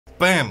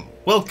Bam!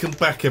 Welcome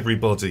back,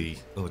 everybody.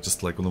 Oh,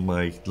 just like one of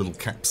my little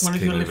caps one of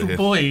came your over little here.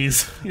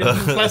 boys. Your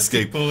little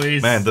plastic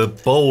boys. Man, the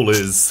bowl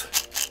is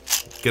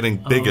getting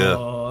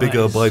bigger,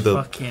 bigger by the.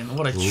 Fucking,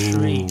 what a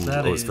treat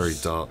that is. It's very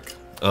dark.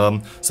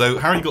 So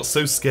Harry got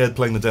so scared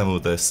playing the demo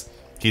of this,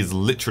 he's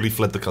literally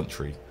fled the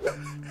country.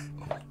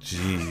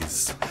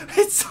 Jeez.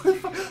 It's so.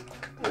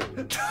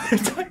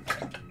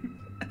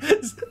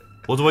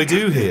 What do I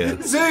do here?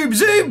 Zoom!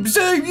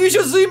 Use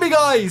your zooming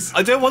eyes!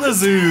 I don't want to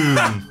zoom!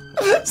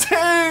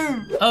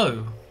 Zoom!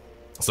 Oh.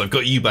 So I've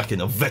got you back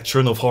in, a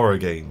veteran of horror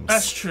games.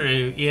 That's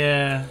true,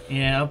 yeah.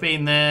 I've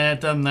been there,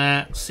 done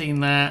that, seen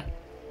that,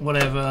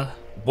 whatever.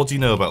 What do you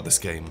know about this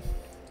game?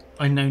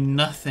 I know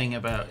nothing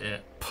about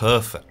it.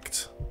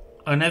 Perfect.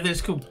 I know that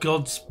it's called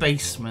God's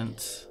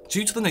Basement.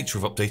 Due to the nature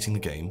of updating the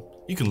game,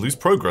 you can lose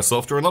progress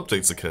after an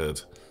update's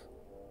occurred.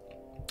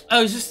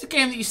 Oh, is this the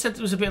game that you said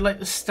that was a bit like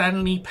the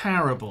Stanley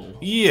Parable?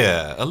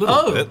 Yeah, a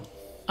little bit.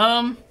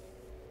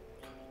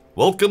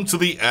 Welcome to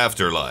the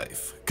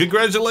afterlife.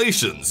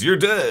 Congratulations, you're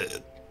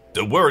dead.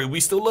 Don't worry, we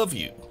still love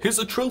you. Here's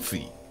a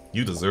trophy.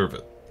 You deserve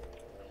it.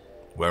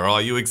 Where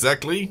are you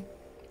exactly?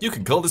 You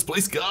can call this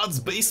place God's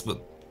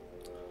Basement.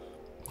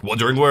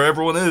 Wondering where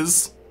everyone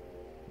is?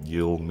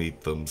 You'll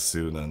meet them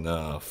soon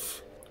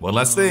enough. One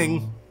last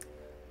thing.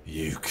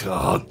 You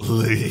can't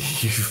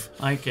leave.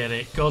 I get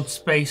it. God's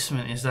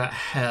Basement, is that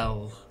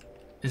hell?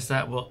 Is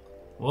that what?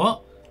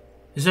 What?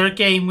 Is there a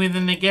game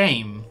within a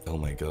game? Oh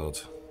my god.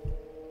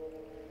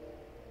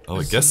 Oh,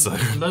 There's I guess so.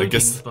 a I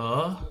guess.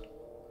 bar.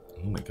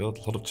 Oh my god,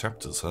 a lot of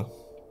chapters, huh?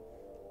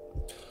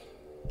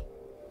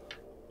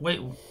 Wait,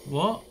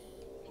 what?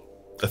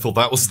 I thought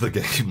that was the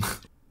game.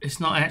 It's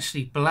not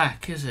actually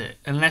black, is it?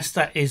 Unless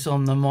that is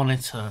on the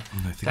monitor.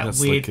 I think that that's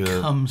weird like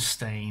a... cum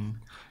stain.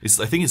 I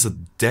think it's a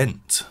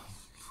dent.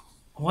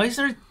 Why is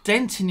there a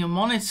dent in your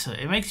monitor?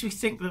 It makes me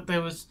think that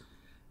there was...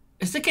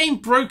 Is the game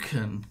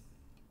broken?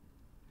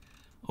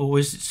 Or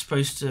is it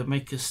supposed to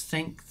make us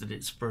think that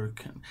it's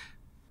broken?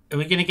 Are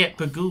we going to get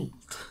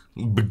begooled?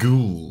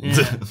 Begooled.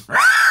 Yeah.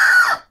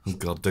 Oh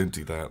god, don't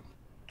do that.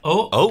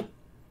 Oh. Oh.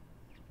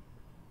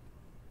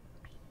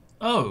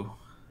 Oh.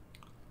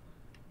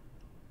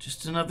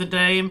 Just another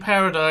day in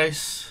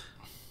paradise.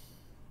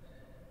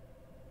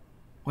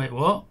 Wait,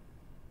 what?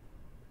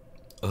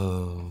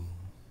 Oh.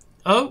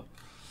 Oh.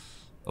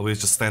 Oh, we were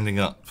just standing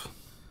up.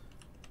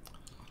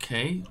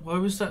 Okay. Why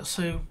was that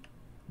so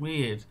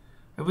weird?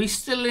 Are we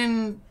still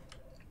in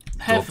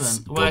heaven?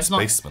 God's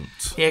basement.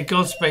 Yeah,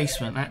 God's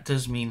basement. That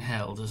does mean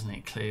hell, doesn't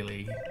it?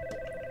 Clearly.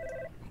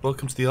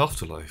 Welcome to the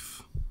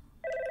afterlife.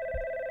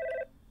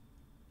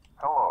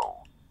 Hello,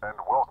 and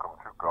welcome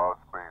to God's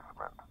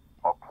Basement,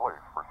 a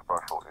place for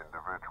special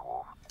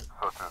individuals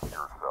such as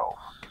yourself.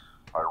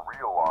 I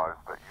realize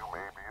that you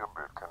may be a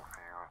bit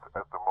confused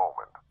at the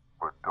moment,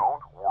 but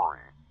don't worry,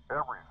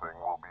 everything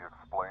will be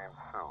explained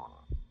soon.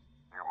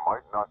 You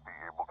might not be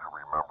able to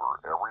remember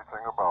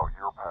everything about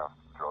your past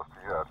just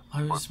yet,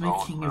 I was but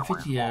making a those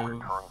memories video. will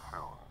return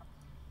soon.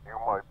 You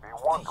might be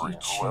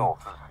wondering who else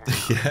is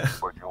here, Yeah.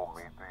 but you'll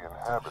meet the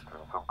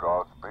inhabitants of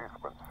God's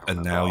basement soon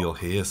And now enough.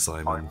 you're here, I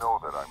Simon. know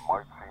that I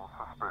might seem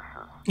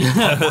suspicious,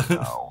 but for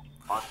now,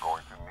 I'm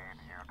going to need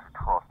you to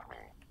trust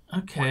me.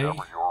 Okay.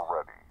 Whenever you're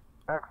ready,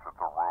 exit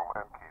the room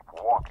and keep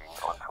walking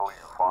until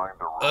you find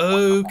the room with the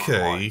blue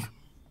Okay. light.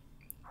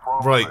 From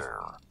Right.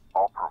 there,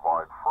 I'll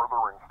provide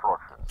further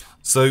instructions.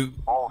 So,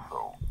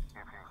 Also,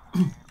 if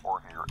you see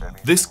or hear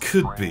anything this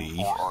could strange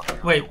be... or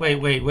unusual,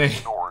 Wait.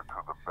 ignore it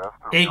to the best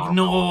of your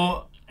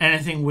Ignore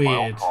anything ability.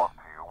 I'll weird. talk to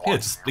you Yeah,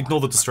 once just you ignore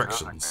the reach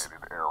distractions.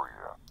 designated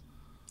area.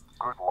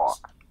 Good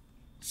luck.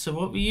 So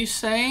what were you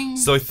saying?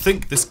 So I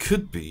think this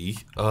could be,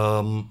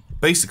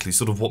 basically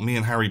sort of what me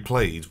and Harry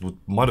played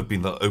might have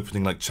been the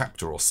opening, like,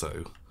 chapter or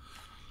so.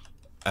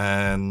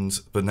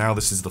 But now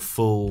this is the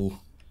full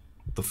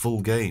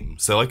game.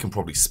 So I can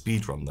probably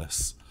speedrun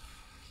this.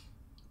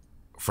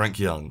 Frank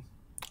Young,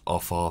 our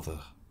father,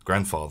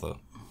 grandfather.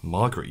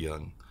 Margaret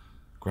Young,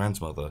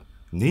 grandmother.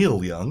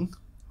 Neil Young,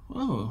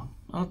 Oh,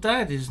 our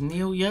dad is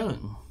Neil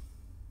Young.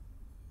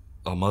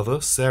 our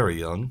mother, Sarah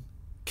Young.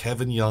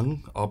 Kevin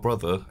Young, our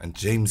brother, and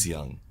James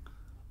Young,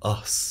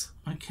 us.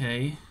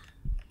 Okay.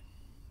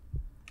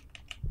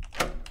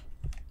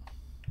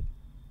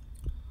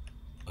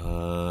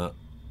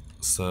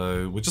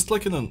 So we're just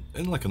like in an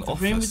The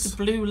office. room with the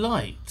blue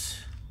light.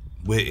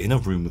 We're in a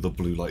room with a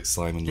blue light,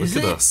 Simon. Is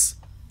Look at it? us.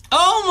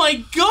 Oh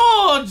my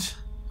god!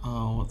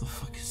 Oh, what the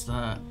fuck is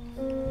that?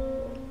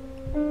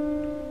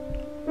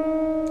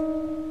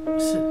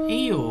 It's an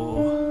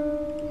Eeyore.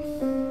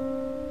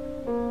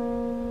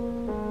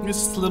 It's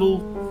just a little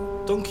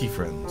donkey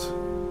friend.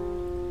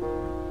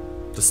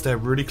 Just stare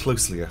really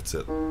closely at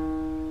it.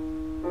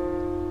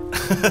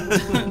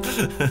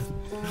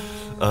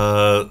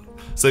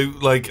 So,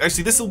 like,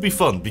 actually, this will be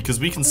fun because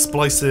we can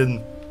splice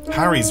in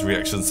Harry's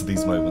reactions to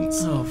these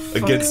moments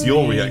against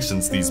your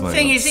reactions to these moments.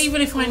 Thing is, even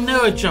if I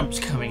know a jump's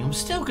coming, I'm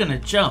still gonna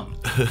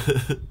jump.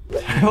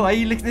 Why are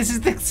you looking? This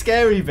is the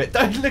scary bit.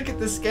 Don't look at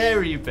the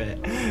scary bit.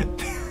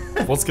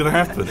 What's gonna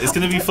happen? It's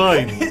gonna be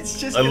fine. It's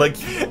just. I like.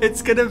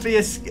 It's gonna be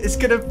There's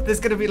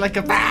gonna be like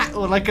a bat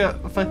or like a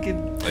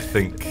fucking. I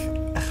think.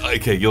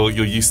 Okay, you're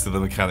used to the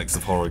mechanics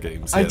of horror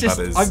games. I'm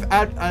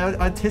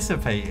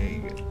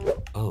anticipating.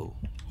 Oh,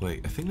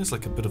 wait. I think there's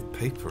like a bit of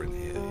paper in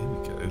here. Here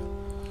we go.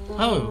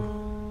 Oh.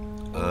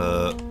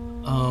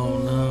 Oh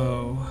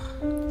no.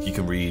 You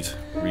can read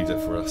it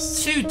for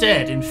us. 2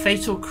 dead in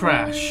fatal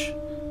crash.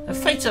 A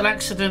fatal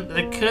accident that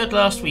occurred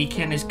last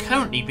weekend is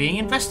currently being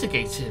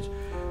investigated.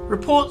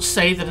 Reports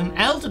say that an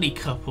elderly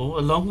couple,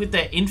 along with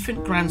their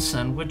infant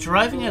grandson, were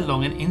driving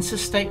along an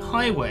interstate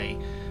highway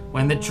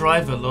when the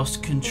driver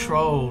lost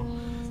control.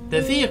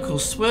 The vehicle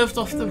swerved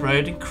off the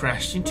road and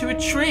crashed into a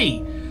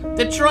tree.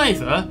 The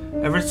driver,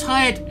 a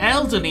retired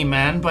elderly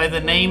man by the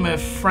name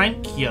of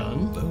Frank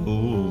Young,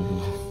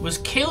 was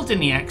killed in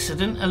the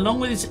accident along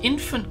with his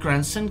infant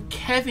grandson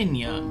Kevin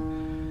Young.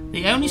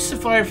 The only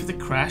survivor of the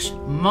crash,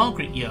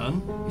 Margaret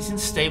Young, is in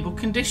stable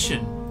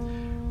condition.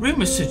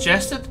 Rumours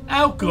suggest that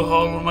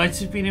alcohol might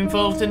have been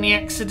involved in the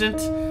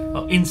incident,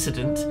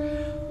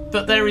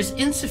 but there is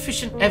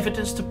insufficient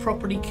evidence to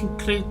properly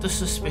conclude the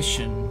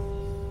suspicion.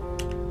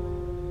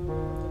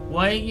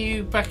 Why are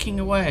you backing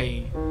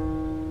away?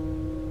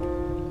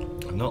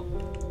 I'm not.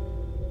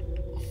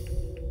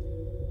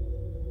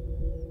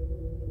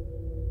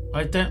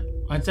 I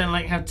don't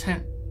like how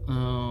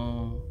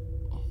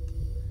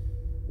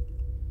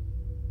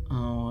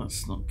Oh,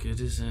 that's not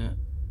good, is it?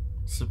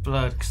 It's the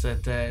blood because they're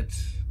dead.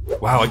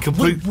 Wow, I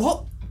completely.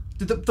 What?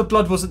 The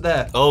blood wasn't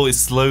there. Oh, it's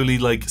slowly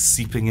like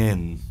seeping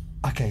in.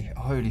 Okay,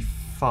 holy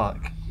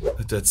fuck.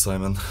 They're dead,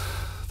 Simon.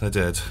 They're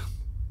dead.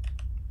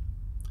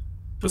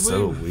 But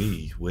so are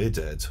we. We're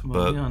dead.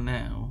 Well, but we are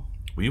now.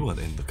 we weren't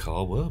in the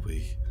car, were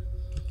we?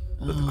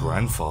 But the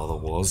grandfather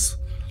was.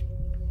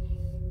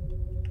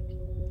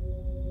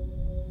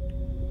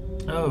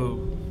 Oh.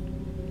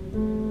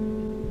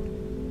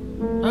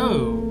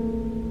 Oh.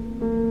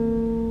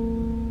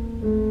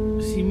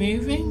 Is he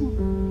moving?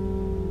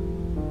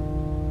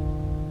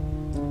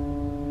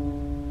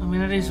 I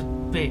mean, that is a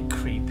bit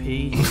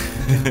creepy,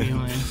 to be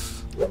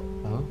honest.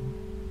 Oh.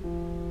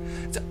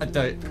 I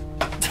don't.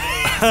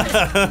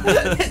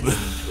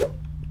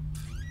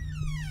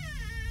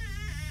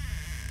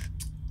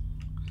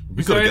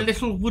 We Is there gotta a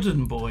little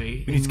wooden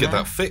boy? We need to get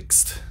that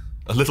fixed.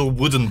 A little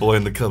wooden boy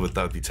in the cupboard,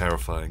 that would be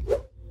terrifying.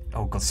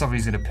 Oh god,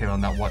 somebody's gonna appear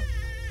on that one.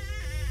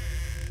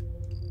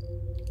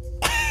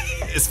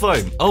 It's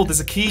fine. Oh, there's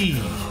a key.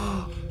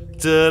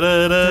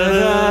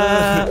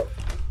 Da-da-da-da.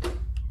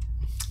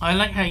 I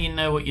like how you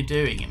know what you're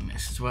doing in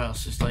this as well.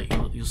 So it's like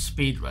you're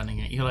speed running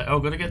it. You're like, oh,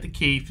 gotta get the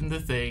key from the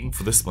thing.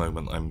 For this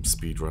moment, I'm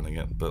speed running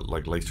it, but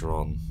like later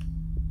on,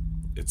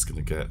 it's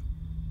gonna get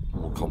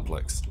more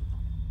complex.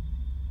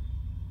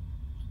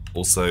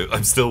 Also,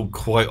 I'm still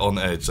quite on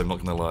edge. I'm not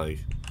gonna lie.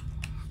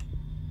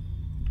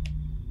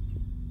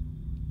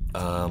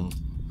 But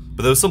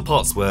there were some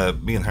parts where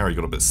me and Harry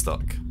got a bit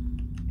stuck.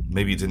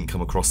 Maybe it didn't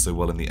come across so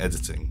well in the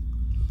editing.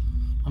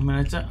 I mean,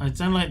 I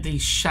don't like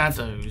these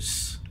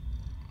shadows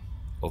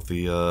Of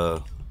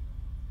the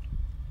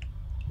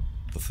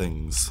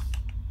things.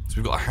 So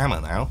we've got a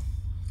hammer now.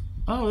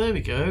 Oh, there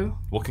we go.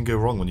 What can go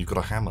wrong when you've got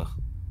a hammer?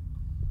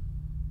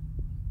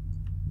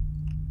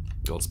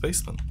 God's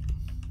basement.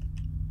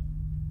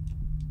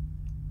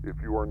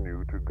 If you are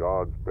new to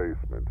God's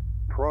basement,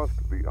 trust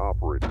the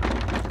operator.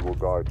 He will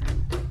guide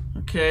you.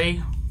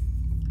 Okay.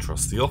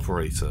 Trust the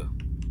operator.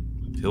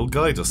 He'll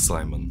guide us,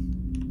 Simon.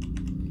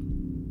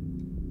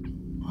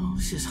 Oh,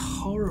 this is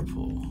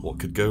horrible. What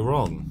could go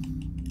wrong?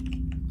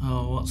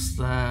 Oh, what's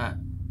that?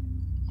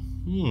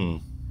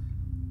 What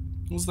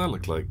does that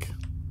look like?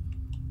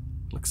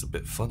 Looks a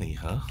bit funny,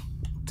 huh?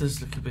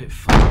 Does look a bit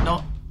funny.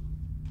 Not.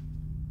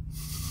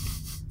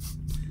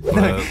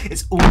 No,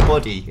 it's all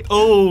body.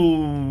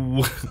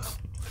 Oh!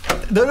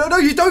 No,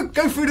 you don't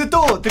go through the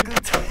door.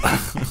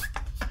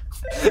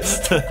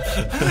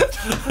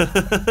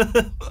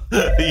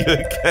 Are you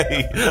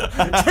okay?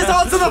 Just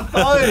answer the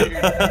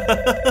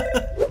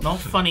phone. Not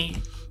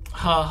funny.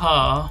 Ha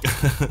ha.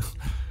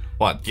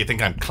 What, do you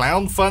think I'm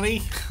clown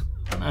funny?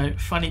 No,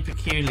 funny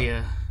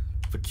peculiar.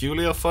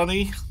 Peculiar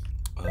funny?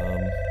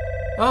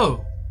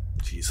 Oh,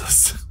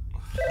 Jesus.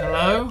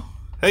 hello?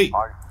 Hey!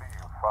 I see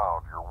you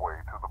found your way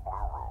to the Blue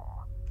Room.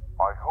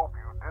 I hope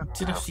you didn't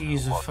Did have to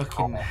use a much fucking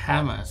trouble.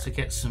 hammer to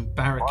get some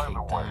By barricade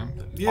the way, down.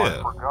 I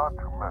Yeah. forgot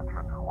to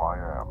mention who I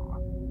am.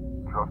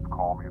 Just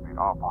call me the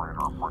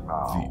operator for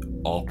now. The It's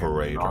not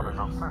operator. an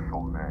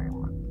official name,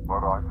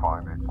 but I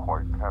find it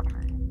quite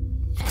catchy.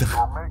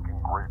 You're making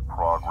great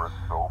progress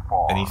so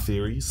far. Any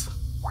theories?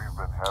 We've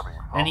been having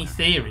some Any issues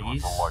theories?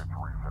 with the lights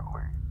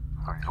recently,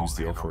 so you'll Who's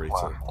the need a operator?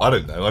 flashlight. I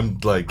don't know, I'm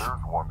like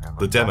There's one in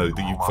the demo next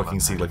that you room on fucking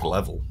the see like a table,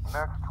 level.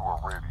 next to a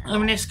radio. I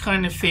mean, this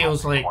kind of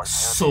feels like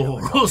Saw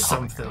or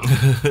something.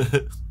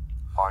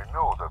 I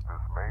know that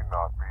this may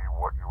not be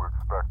what you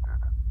expected,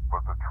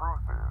 but the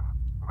truth is,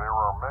 there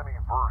are many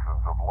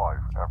versions of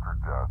life after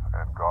death,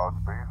 and God's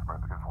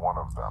basement is one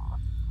of them.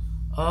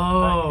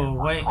 Oh,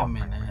 wait a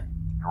minute.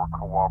 Your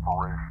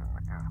cooperation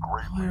is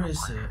greatly Where is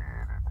it? appreciated.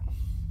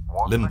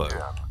 Limbo.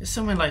 It's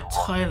somewhere like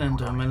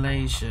Thailand or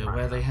Malaysia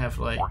where they have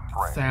like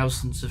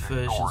thousands of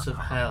versions of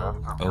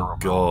hell. Oh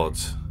God.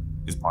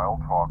 Is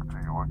I'll talk to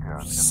you again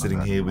in the sitting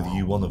next here with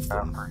you one of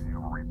them. after you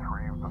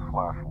retrieve the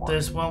flashlight.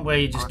 There's one where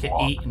you just get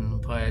eaten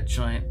by a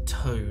giant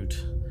toad.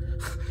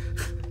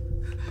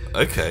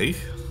 Okay.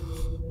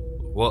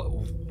 What?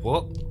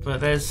 But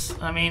there's,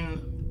 I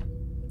mean,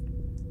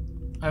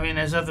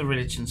 there's other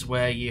religions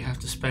where you have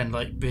to spend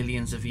like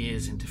billions of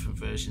years in different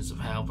versions of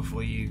hell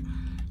before you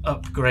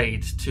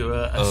upgrade to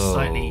a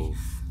slightly,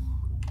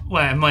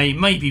 well, it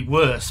may be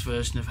worse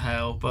version of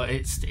hell, but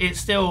it's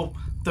still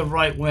the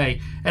right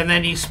way. And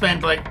then you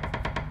spend like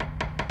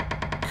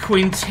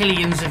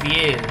quintillions of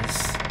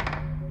years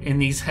in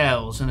these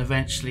hells, and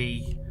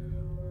eventually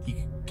you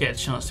get a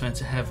chance to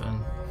enter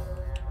heaven.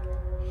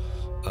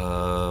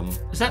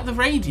 Is that the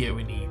radio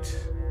we need?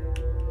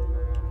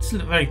 It doesn't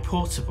look very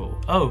portable.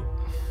 Oh.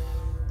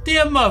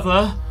 Dear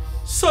Mother,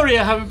 sorry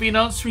I haven't been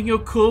answering your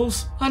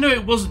calls. I know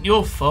it wasn't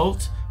your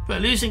fault,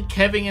 but losing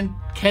Kevin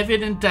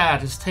and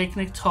Dad has taken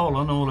a toll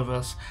on all of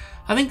us.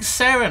 I think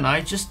Sarah and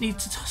I just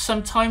need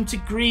some time to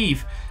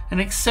grieve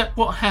and accept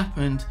what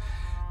happened.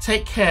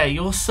 Take care,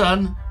 your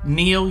son,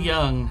 Neil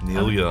Young.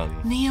 Neil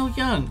Young. Neil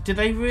Young. Did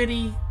they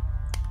really...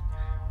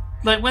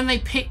 Like, when they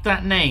picked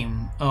that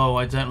name... Oh,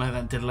 I don't like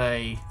that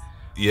delay.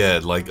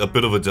 Yeah, like a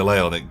bit of a delay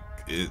on it.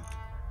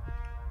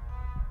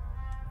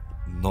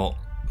 Not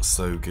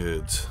so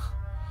good.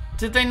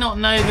 Did they not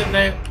know that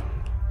they...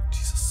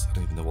 Jesus, I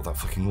don't even know what that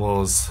fucking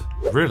was.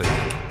 Really?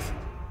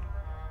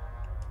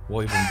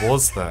 What even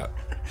was that?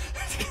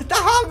 Get the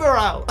hammer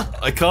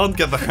out! I can't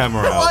get the hammer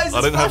out. Why is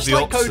I this don't have the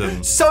flashlight code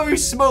option. so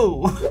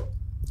small?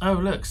 Oh,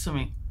 look,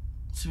 something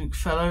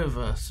fell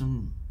over. I see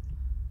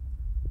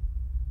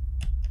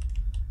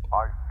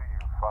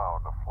you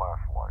found a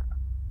flashlight.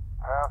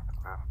 Past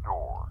this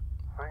door,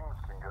 things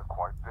can get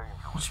quite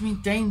dangerous. What do you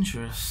mean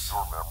dangerous?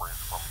 Your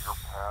memories from your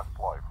past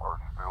life are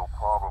still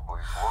probably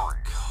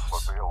blurry,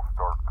 but they'll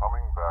start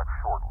coming back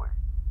shortly.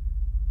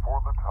 For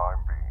the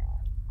time being,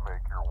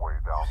 make your way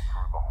down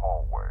through the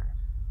hallway.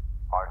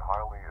 I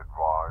highly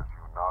advise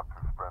you not to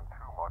spend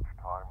too much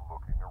time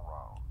looking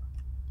around.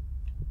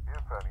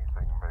 If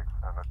anything makes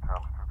an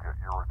attempt to get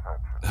your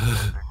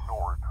attention,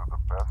 ignore it to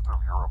the best of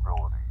your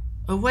ability.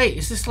 Oh wait,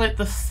 is this like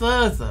the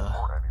further?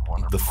 For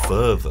anyone The approaching,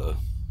 further.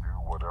 do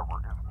whatever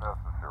is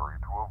necessary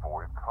to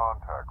avoid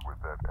contact with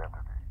that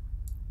entity.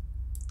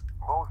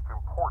 Most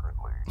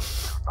importantly,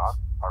 do not,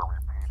 I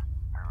repeat,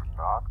 do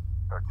not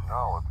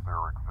acknowledge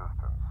their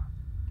existence.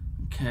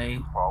 Okay,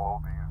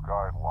 Follow these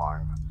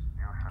guidelines,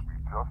 you should be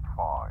just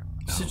fine.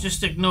 so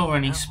just ignore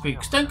any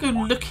spooks. Don't go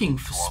looking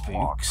for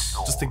spooks.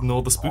 Just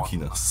ignore the Once the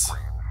spookiness.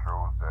 screen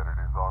shows that it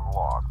is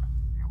unlocked,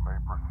 you may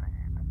proceed.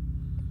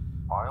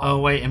 Oh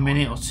wait a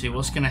minute or two,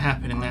 what's going to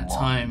happen in that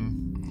time?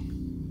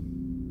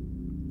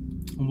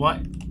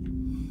 What?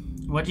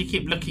 Why do you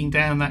keep looking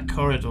down that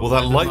corridor? Well,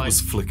 that where the light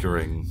was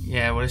flickering.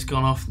 Yeah, well it's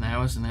gone off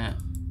now, isn't it?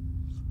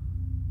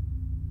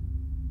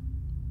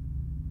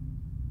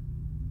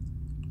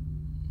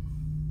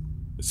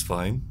 It's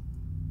fine.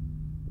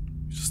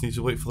 You just need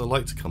to wait for the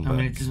light to come I mean,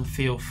 back. it doesn't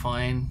feel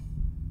fine.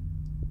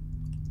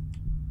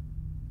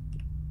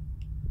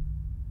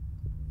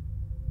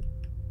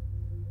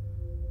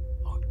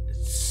 Oh,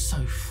 it's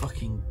so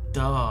fucking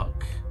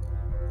dark.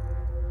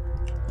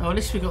 Oh, at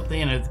least we got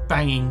the, the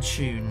banging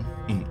tune.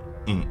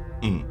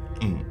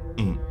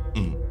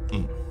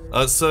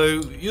 So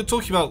you're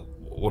talking about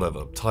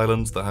whatever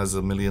Thailand that has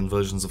a million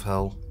versions of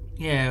hell.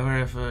 Yeah,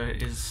 wherever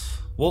it is.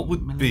 What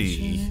would Malaysia,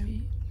 be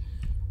maybe?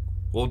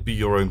 what would be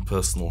your own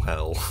personal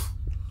hell?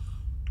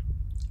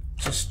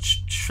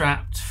 Just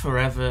trapped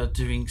forever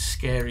doing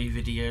scary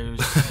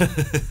videos.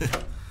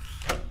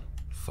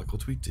 Fuck, what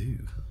do we do?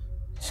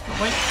 Just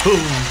gotta wait.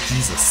 Oh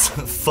Jesus!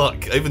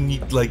 Fuck! I even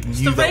knew It's that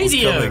the was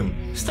radio.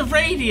 coming. It's the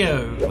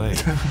radio.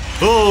 Wait.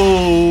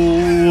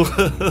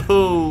 Oh,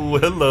 oh,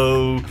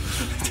 hello!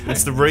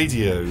 It's the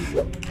radio.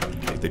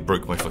 Okay, they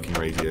broke my fucking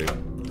radio.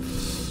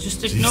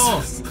 Just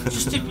ignore. Jesus.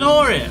 Just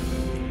ignore it.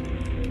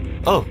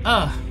 Oh,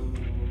 Ah.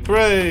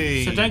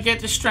 hooray! So don't get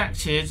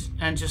distracted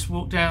and just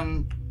walk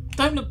down.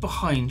 Don't look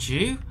behind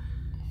you.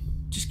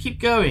 Just keep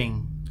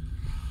going.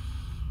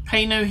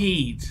 Pay no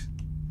heed.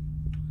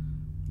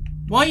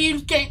 Why are you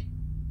getting...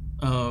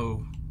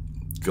 Oh.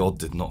 God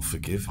did not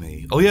forgive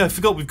me. Oh yeah, I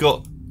forgot we've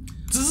got.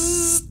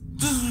 So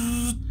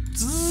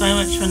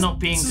much for not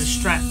being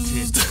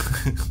distracted.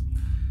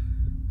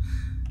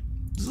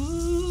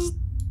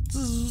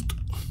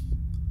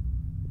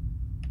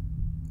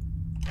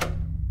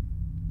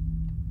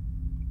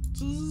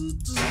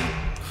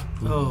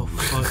 Oh,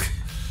 fuck.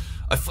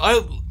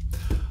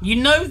 You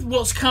know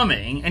what's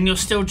coming and you're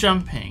still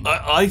jumping.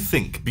 I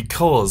think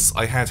because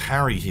I had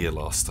Harry here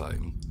last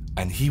time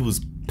and he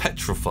was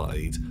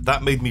petrified,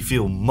 that made me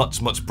feel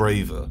much, much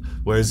braver.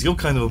 Whereas you're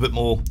kind of a bit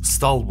more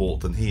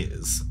stalwart than he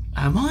is.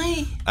 Am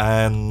I?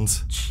 And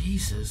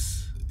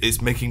Jesus.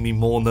 it's making me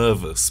more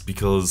nervous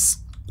because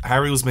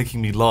Harry was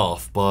making me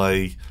laugh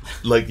by,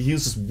 like, he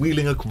was just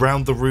wheeling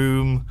around the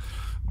room,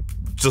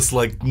 just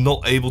like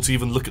not able to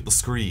even look at the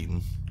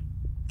screen.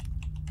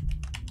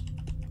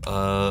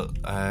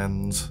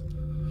 And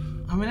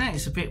I mean, that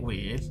is a bit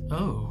weird.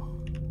 Oh.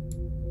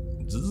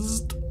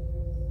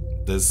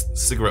 there's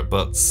cigarette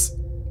butts,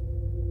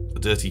 a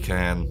dirty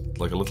can,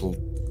 like a little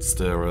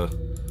stirrer,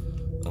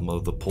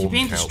 the porn You're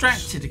being couch.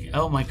 distracted again.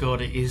 Oh my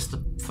god, it is the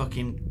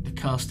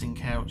casting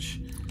couch.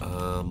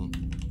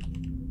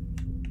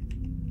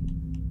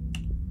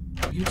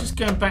 You're just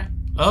going back.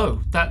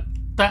 Oh, that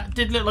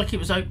did look like it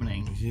was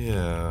opening.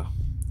 Yeah.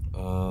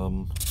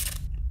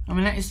 I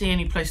mean, that is the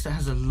only place that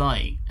has a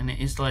light, and it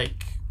is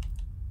like...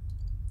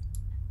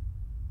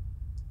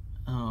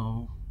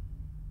 Oh.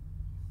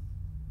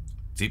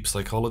 Deep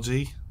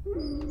psychology.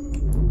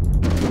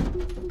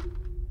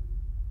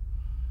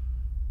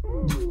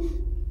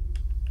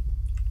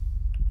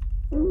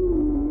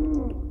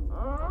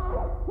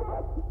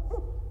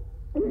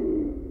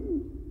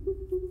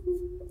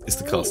 It's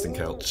the casting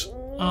couch.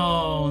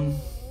 Oh.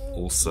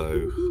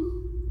 Also,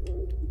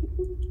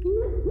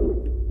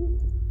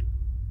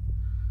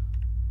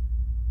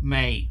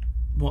 Mate,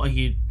 what are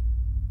you...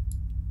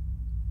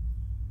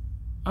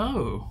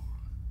 Oh.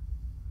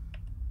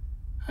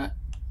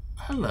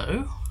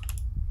 Hello?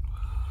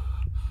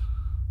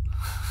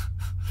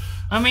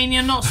 I mean,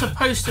 you're not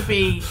supposed to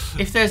be...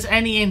 If there's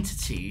any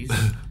entities...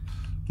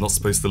 not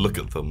supposed to look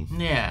at them.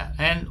 Yeah,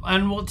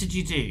 and what did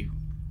you do?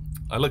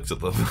 I looked at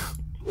them.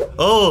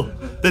 Oh,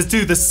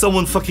 there's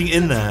someone fucking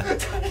in there.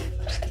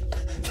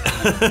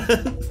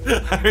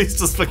 Harry's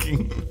just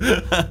fucking...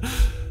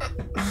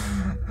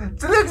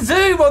 Look,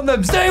 zoom on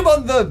them, zoom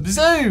on them,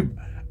 zoom.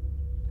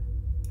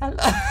 Who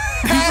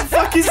the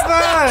fuck is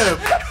that?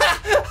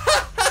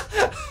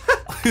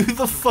 Who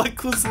the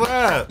fuck was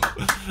that?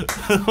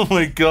 Oh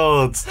my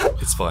god.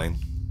 It's fine.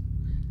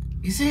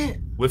 Is it?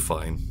 We're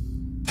fine.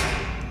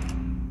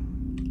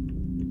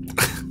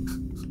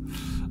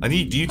 I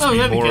need you to Oh, be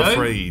there we more go.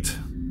 afraid.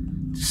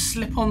 Just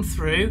slip on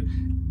through.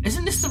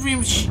 Isn't this the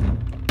room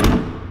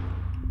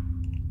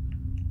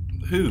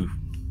Who?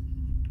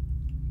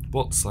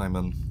 What,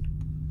 Simon?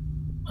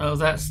 Oh,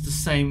 that's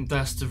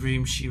the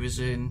room she was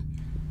in.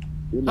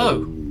 In Oh.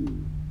 other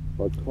news,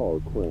 a car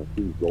crash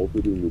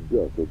resulted in the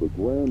death of a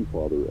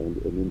grandfather and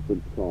an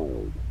infant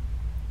child.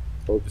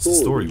 It's the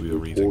story we were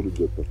reading. Reported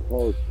that the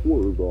car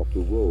swerved off the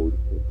road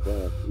and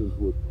crashed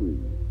into a tree.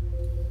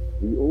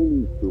 The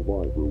only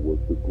survivor was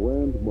the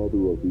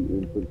grandmother of the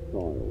infant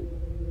child.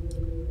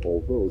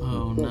 Although she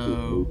Oh, suffered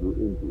no. major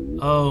injuries,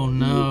 Oh, she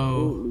no.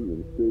 is currently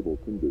in stable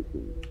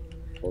condition.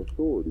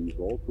 Authorities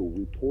also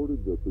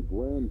reported that the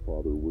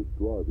grandfather was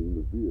driving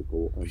the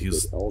vehicle and He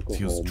was- that alcohol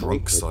he was might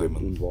drunk, have been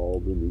Simon.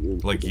 involved in the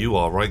incident. Like you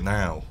are right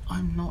now.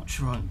 I'm not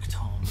drunk,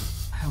 Tom.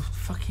 How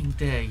fucking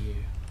dare you?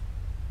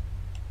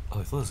 Oh,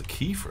 I thought there was a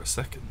key for a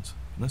second.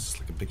 And that's just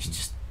like a big...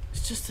 It's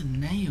just a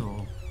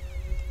nail.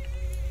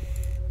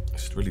 I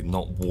should really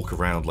not walk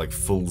around like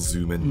full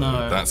zoom in No.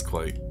 mode. That's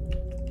quite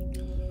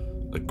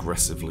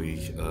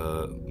aggressively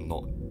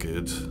not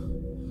good.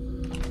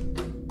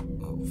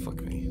 Oh,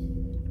 fuck me.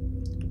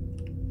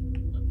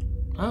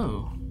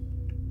 Oh.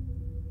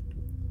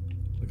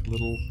 Like a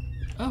little...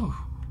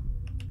 Oh.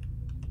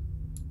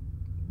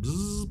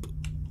 Bzzz.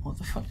 What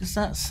the fuck does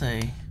that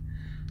say?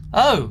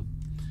 Oh!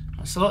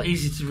 That's a lot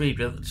easier to read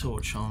without the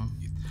torch on.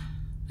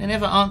 They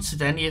never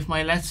answered any of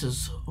my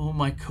letters or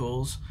my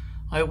calls.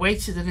 I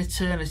waited an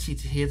eternity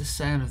to hear the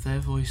sound of their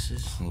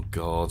voices. Oh,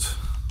 God.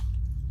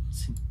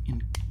 It's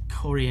in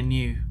Korea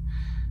New.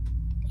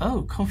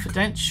 Oh,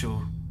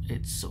 confidential.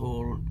 It's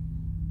all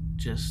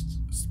just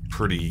It's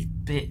pretty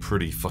bit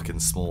fucking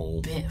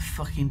small.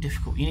 fucking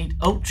difficult. You need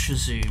ultra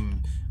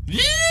zoom.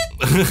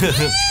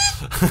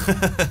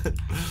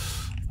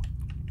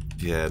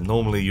 Yeah,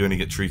 normally you only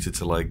get treated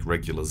to like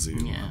regular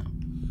zoom. Yeah.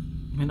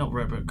 We're not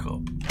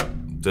Robocop.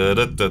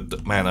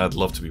 Man, I'd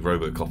love to be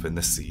Robocop in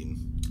this scene.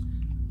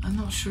 I'm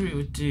not sure it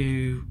would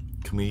do.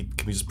 Can we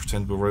just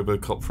pretend we're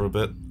Robocop for a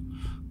bit?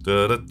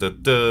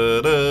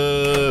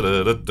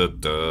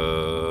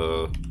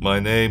 My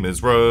name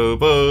is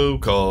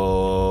Robocop.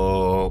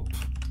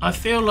 I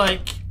feel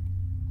like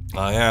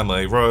I am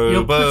a robo.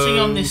 you're putting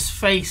on this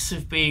face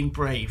of being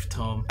brave,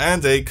 Tom.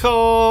 And a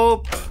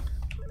cop.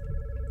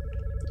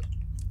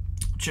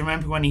 Do you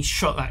remember when he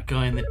shot that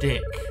guy in the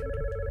dick?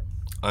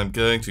 I'm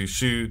going to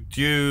shoot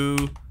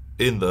you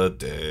in the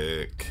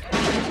dick.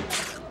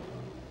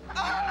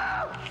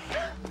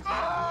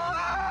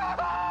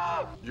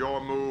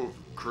 Your move,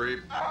 creep.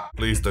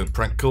 Please don't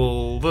prank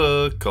call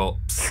the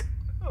cops.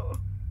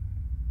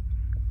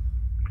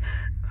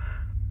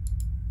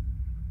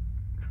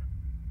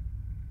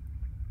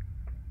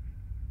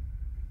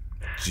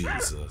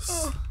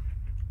 Jesus.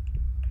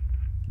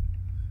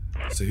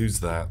 So who's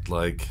that?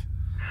 Like,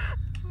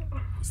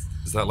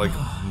 is that like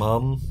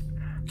Mum?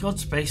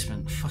 God's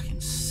Basement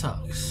fucking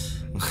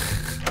sucks.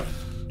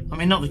 I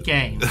mean, not the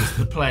game, just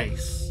the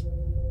place.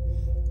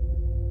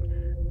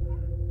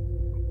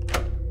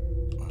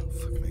 Oh,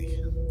 fuck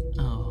me.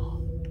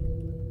 Oh.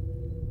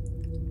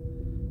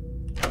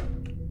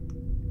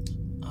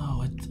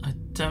 Oh, I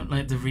don't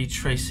like the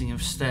retracing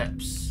of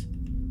steps.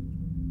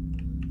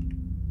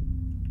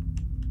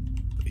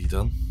 Are you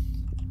done?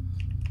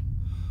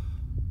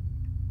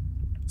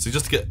 So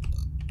just to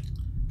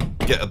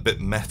get a bit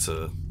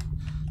meta,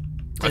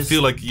 I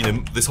feel like, you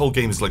know, this whole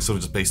game is like sort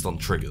of just based on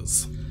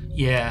triggers.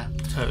 Yeah,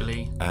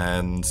 totally.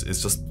 And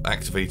it's just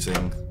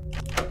activating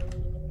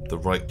the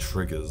right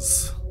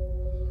triggers.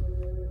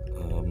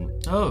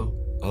 Oh.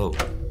 Oh.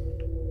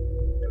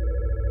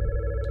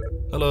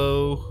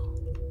 Hello.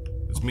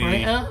 It's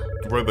me, Operator?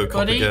 Robocop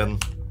Buddy? again.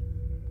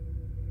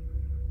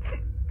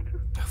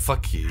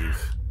 Fuck you.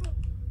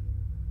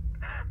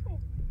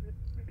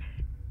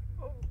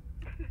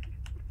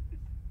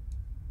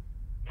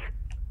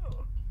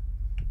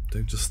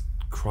 Don't just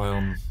cry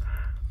on.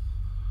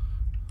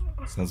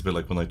 Sounds a bit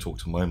like when I talk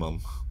to my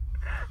mum.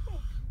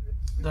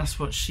 That's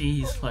what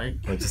she's like.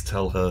 I just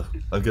tell her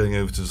I'm going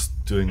over to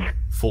just doing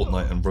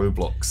Fortnite and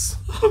Roblox.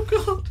 Oh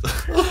god.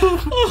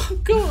 Oh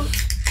god.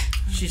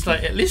 She's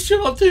like, at least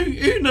you're not doing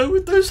Uno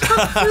with those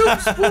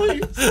Hatfields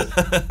boys.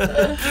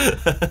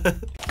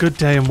 Good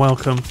day and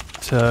welcome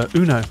to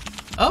Uno.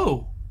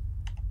 Oh.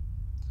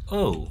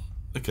 Oh,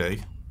 okay.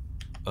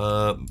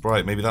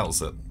 Right, maybe that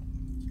was it.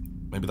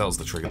 Maybe that was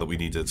the trigger that we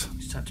needed.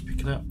 Just had to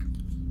pick it up.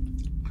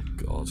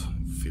 God,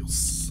 it feels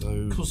so...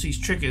 Of course, these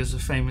triggers are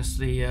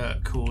famously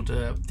called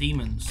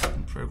demons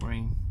in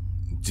programming.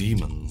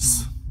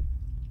 Demons?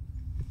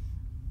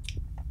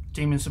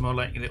 Demons are more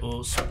like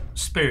little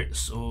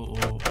spirits or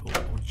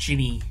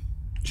genies.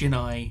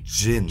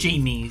 Jinn.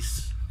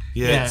 Genies.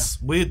 Yeah,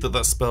 it's weird that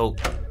that's spelled...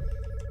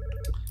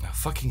 Oh,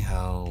 fucking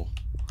hell.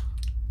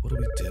 What are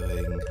we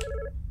doing?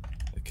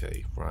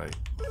 Okay, right.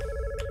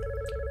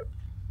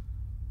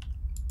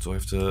 Do I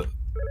have to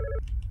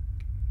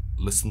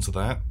listen to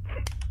that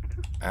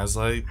as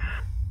I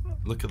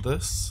look at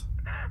this?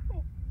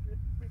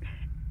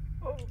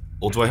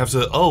 Or do I have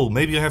to... Oh,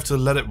 maybe I have to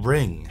let it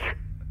ring.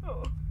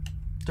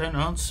 Don't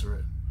answer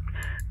it.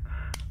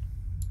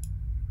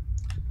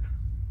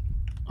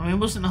 I mean,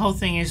 wasn't the whole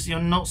thing is you're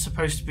not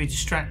supposed to be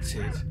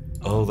distracted?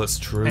 Oh, that's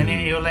true. And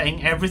you're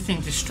letting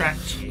everything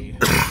distract you.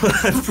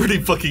 It's pretty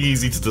fucking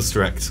easy to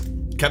distract.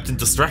 Captain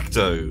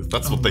Distracto,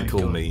 that's what they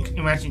call me.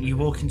 Imagine you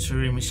walk into a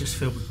room, it's just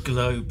filled with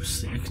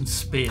globes that you can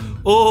spin.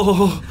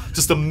 Oh,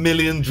 just a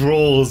million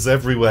drawers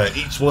everywhere.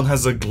 Each one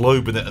has a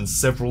globe in it and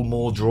several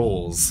more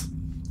drawers.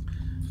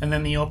 And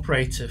then the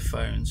operator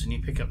phones, and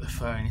you pick up the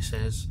phone, he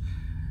says,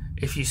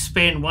 if you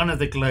spin one of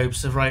the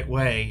globes the right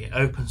way, it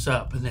opens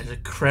up and there's a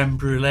creme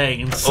brulee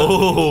inside.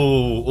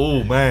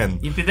 Oh man.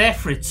 You'd be there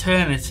for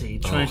eternity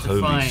trying to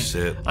holy find.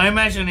 shit. I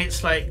imagine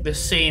it's like the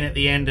scene at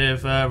the end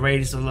of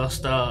Raiders of the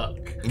Lost Ark.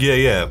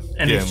 Yeah.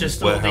 And yeah, it's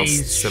just all Warehouse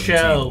these 17 or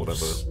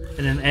shelves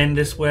in an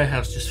endless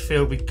warehouse just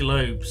filled with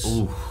globes.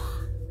 Ooh.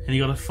 And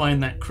you got to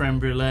find that creme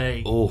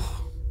brulee. Oh.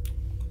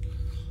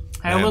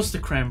 How Man. was the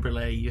creme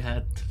brulee you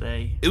had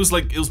today? It was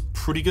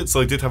pretty good.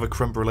 So I did have a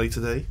creme brulee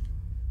today.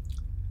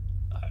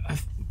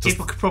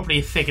 People could probably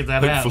have figured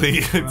that Hopefully,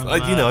 out. From,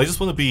 I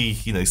just want to be,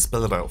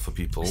 spell it out for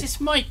people. Is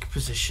this mic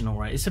position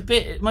alright?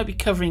 It might be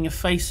covering your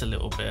face a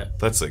little bit.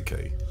 That's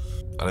okay.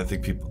 I don't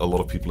think a lot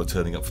of people are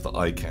turning up for the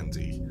eye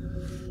candy.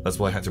 That's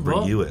why I had to bring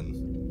What? you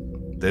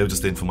in. They were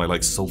just in for my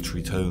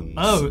sultry tones.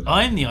 Oh,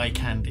 I'm the eye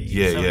candy.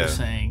 Yeah, Is that what yeah. you're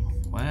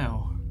saying?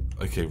 Wow.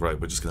 Okay, right.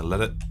 We're just gonna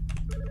let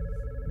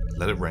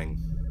it ring.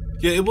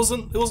 Yeah, it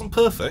wasn't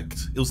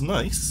perfect. It was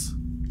nice.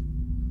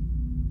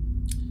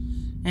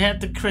 It had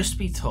the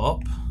crispy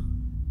top.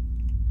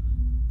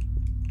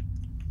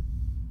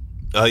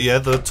 Yeah,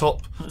 the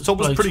top was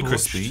pretty blowtorched.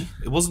 crispy.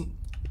 It wasn't.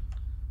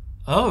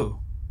 Oh,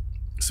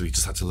 So we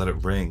just had to let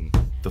it ring.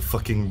 The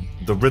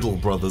Riddle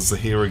brothers are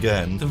here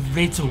again. the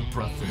Riddle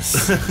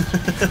brothers.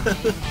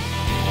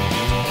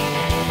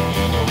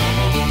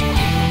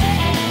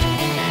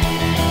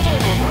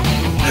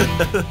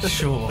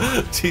 Sure.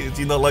 do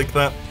you not like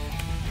that?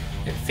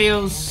 It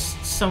feels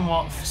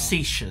somewhat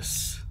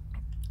facetious.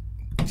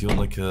 Do you want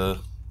like a...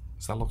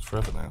 Is that locked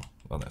forever now?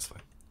 Oh, that's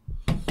fine.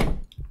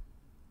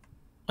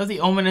 Oh,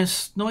 the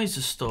ominous noise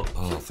has stopped.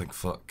 Oh, thank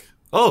fuck.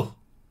 Oh!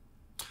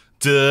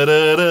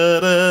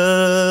 Da-da-da-da.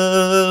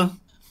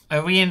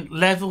 Are we in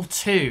level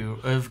 2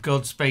 of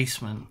God's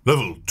Basement?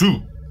 Level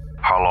 2.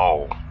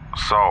 Hello.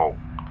 So,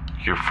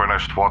 you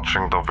finished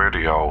watching the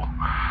video.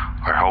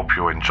 I hope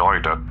you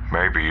enjoyed it.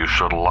 Maybe you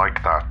should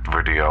like that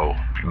video.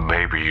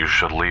 Maybe you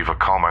should leave a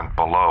comment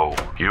below.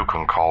 You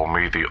can call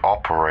me the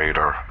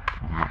operator.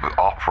 The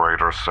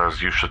operator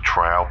says you should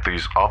try out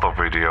these other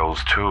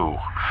videos too.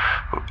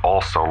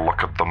 Also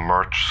look at the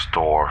merch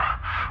store.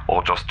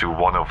 Or just do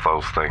one of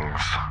those things.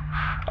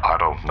 I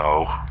don't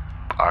know.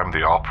 I'm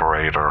the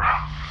operator.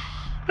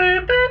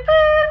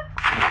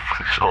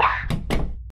 Sure.